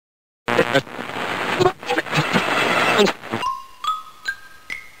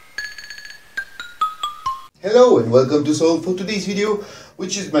Hello and welcome to Solve for today's video,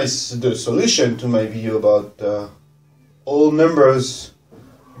 which is the solution to my video about all numbers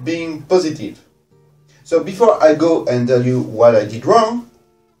being positive. So before I go and tell you what I did wrong,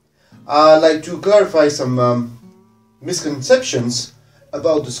 I'd like to clarify some misconceptions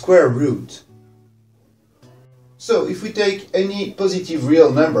about the square root. So if we take any positive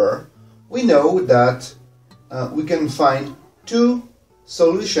real number, we know that we can find two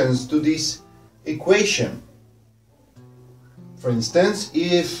solutions to this equation. For instance,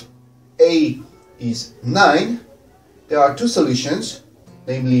 if a is 9, there are two solutions,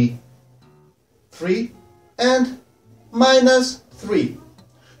 namely 3 and -3.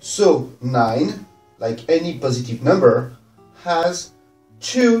 So 9, like any positive number, has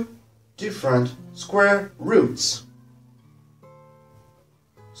two different square roots.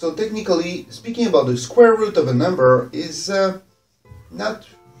 So technically speaking, about the square root of a number is not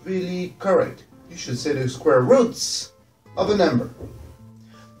really correct. You should say the square roots of a number.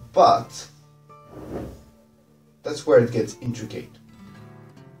 But that's where it gets intricate.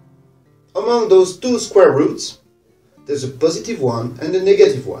 Among those two square roots, there's a positive one and a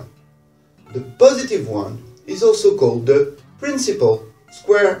negative one. The positive one is also called the principal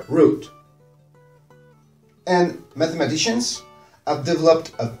square root. And mathematicians have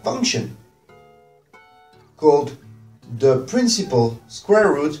developed a function called the principal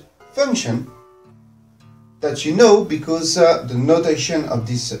square root function that you know because the notation of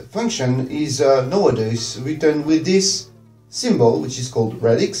this function is nowadays written with this symbol, which is called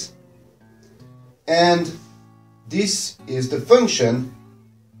radix. And this is the function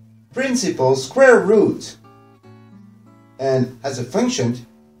principal square root. And as a function,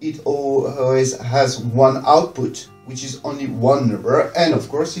 it always has one output, which is only one number, and of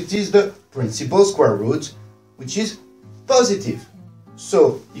course it is the principal square root, which is positive.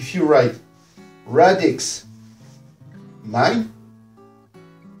 So if you write radix 9,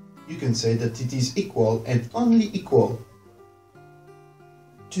 you can say that it is equal and only equal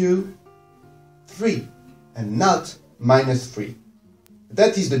to 3 and not -3.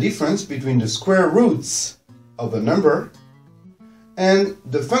 That is the difference between the square roots of a number and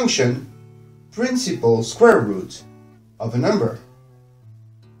the function principal square root of a number.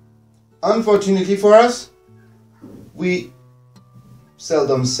 Unfortunately for us, we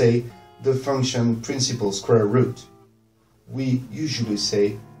seldom say the function principal square root. We usually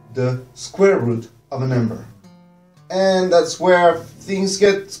say the square root of a number. And that's where things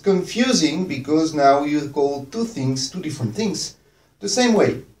get confusing, because now you call two different things, the same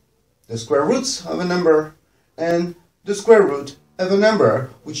way. The square roots of a number and the square root of a number,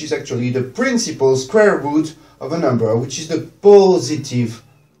 which is actually the principal square root of a number, which is the positive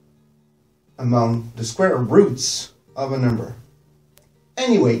among the square roots of a number.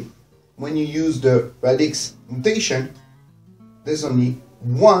 Anyway, when you use the radix notation, there's only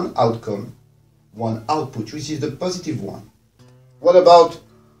one outcome, one output, which is the positive one. What about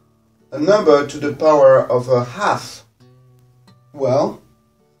a number to the power of a half? Well,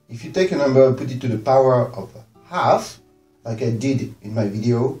 if you take a number and put it to the power of a half, like I did in my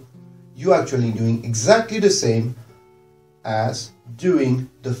video, you're actually doing exactly the same as doing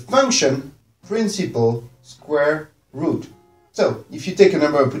the function principal square root. So if you take a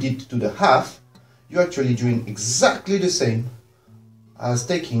number and put it to the half, you're actually doing exactly the same as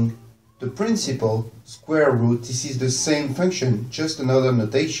taking the principal square root. This is the same function, just another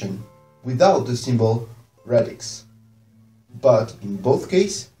notation without the symbol radix. But in both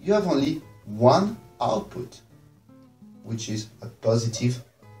cases, you have only one output, which is a positive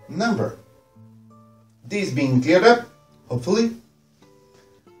number. This being cleared up, hopefully.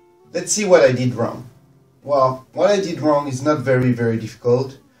 Let's see what I did wrong. Well, what I did wrong is not very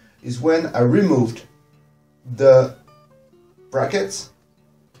difficult. Is when I removed the brackets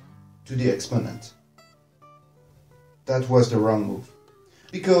to the exponent. That was the wrong move.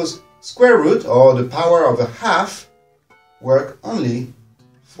 Because square root, or the power of a half, work only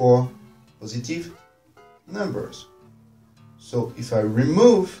for positive numbers. So if I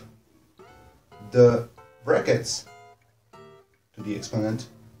remove the brackets to the exponent,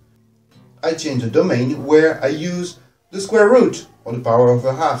 I change the domain where I use the square root, or the power of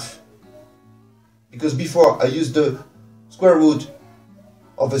a half. Because before I used the square root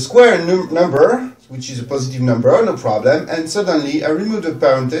of a square number, which is a positive number, no problem, and suddenly I remove the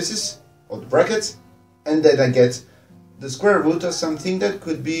parenthesis, or the brackets, and then I get the square root of something that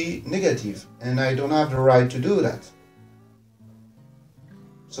could be negative, and I don't have the right to do that.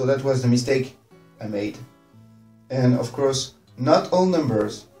 So that was the mistake I made. And of course, not all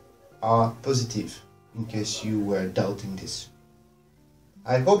numbers are positive, in case you were doubting this.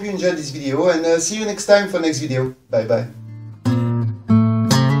 I hope you enjoyed this video, and see you next time for next video. Bye bye.